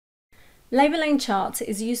Labeling charts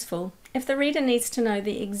is useful if the reader needs to know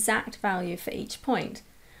the exact value for each point.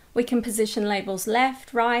 We can position labels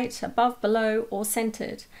left, right, above, below, or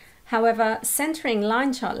centered. However, centering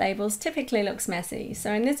line chart labels typically looks messy,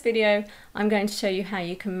 so in this video I'm going to show you how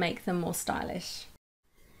you can make them more stylish.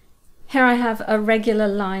 Here I have a regular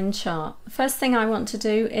line chart. The first thing I want to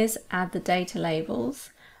do is add the data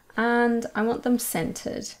labels, and I want them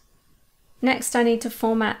centered. Next, I need to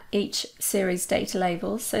format each series data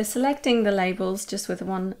labels. So selecting the labels just with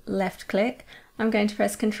one left click, I'm going to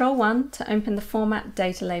press Ctrl 1 to open the Format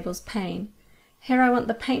Data Labels pane. Here I want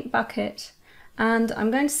the paint bucket, and I'm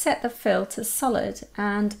going to set the fill to solid,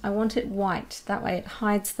 and I want it white. That way it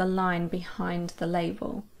hides the line behind the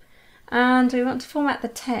label. And we want to format the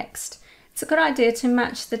text. It's a good idea to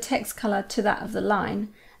match the text color to that of the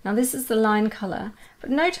line. Now this is the line color, but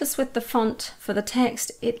notice with the font for the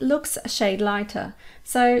text it looks a shade lighter.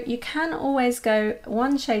 So you can always go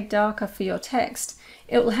one shade darker for your text.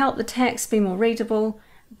 It will help the text be more readable,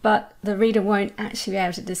 but the reader won't actually be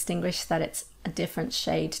able to distinguish that it's a different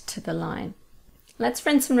shade to the line. Let's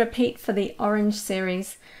rinse and repeat for the orange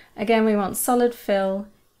series. Again, we want solid fill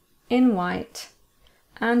in white,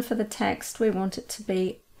 and for the text we want it to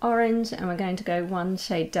be orange, and we're going to go one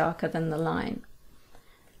shade darker than the line.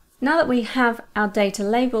 Now that we have our data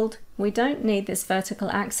labeled, we don't need this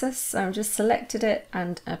vertical axis, so I've just selected it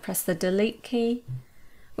and press the delete key.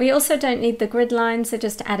 We also don't need the grid lines, they're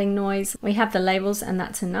just adding noise. We have the labels and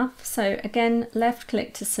that's enough. So again, left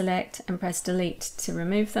click to select and press delete to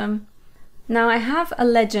remove them. Now I have a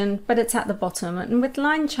legend, but it's at the bottom, and with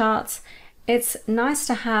line charts, it's nice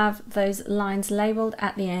to have those lines labeled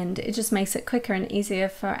at the end. It just makes it quicker and easier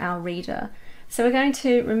for our reader. So we're going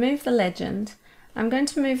to remove the legend. I'm going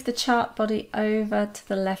to move the chart body over to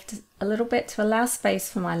the left a little bit to allow space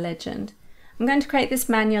for my legend. I'm going to create this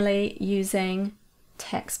manually using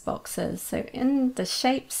text boxes. So in the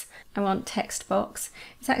shapes, I want text box.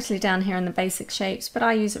 It's actually down here in the basic shapes, but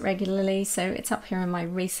I use it regularly, so it's up here in my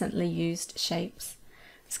recently used shapes.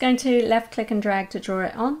 Just going to left click and drag to draw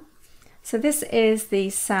it on. So this is the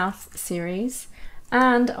South series,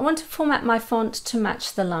 and I want to format my font to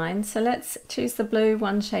match the line. So let's choose the blue,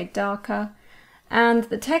 one shade darker. And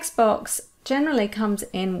the text box generally comes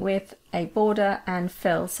in with a border and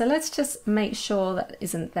fill. So let's just make sure that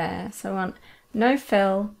isn't there. So I want no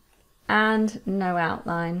fill and no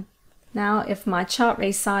outline. Now if my chart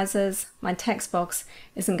resizes, my text box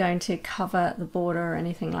isn't going to cover the border or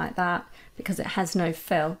anything like that because it has no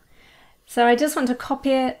fill. So I just want to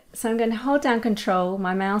copy it. So I'm going to hold down Control,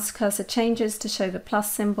 my mouse cursor changes to show the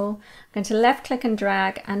plus symbol. I'm going to left click and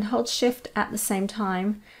drag and hold Shift at the same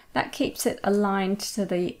time. That keeps it aligned to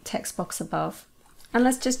the text box above. And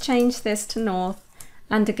let's just change this to North.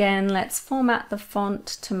 And again, let's format the font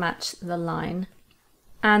to match the line.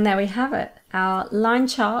 And there we have it, our line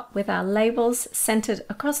chart with our labels centered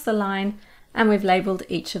across the line, and we've labeled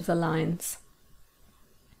each of the lines.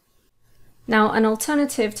 Now, an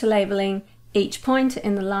alternative to labeling each point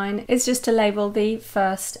in the line is just to label the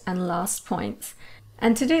first and last points.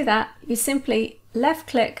 And to do that, you simply left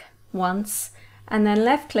click once, and then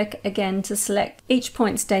left click again to select each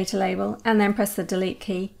point's data label, and then press the delete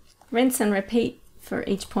key. Rinse and repeat for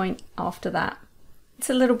each point after that. It's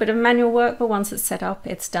a little bit of manual work, but once it's set up,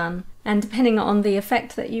 it's done. And depending on the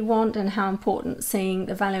effect that you want and how important seeing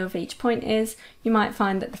the value of each point is, you might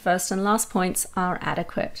find that the first and last points are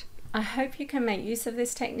adequate. I hope you can make use of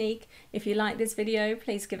this technique. If you like this video,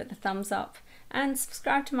 please give it the thumbs up and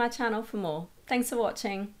subscribe to my channel for more. Thanks for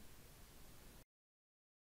watching.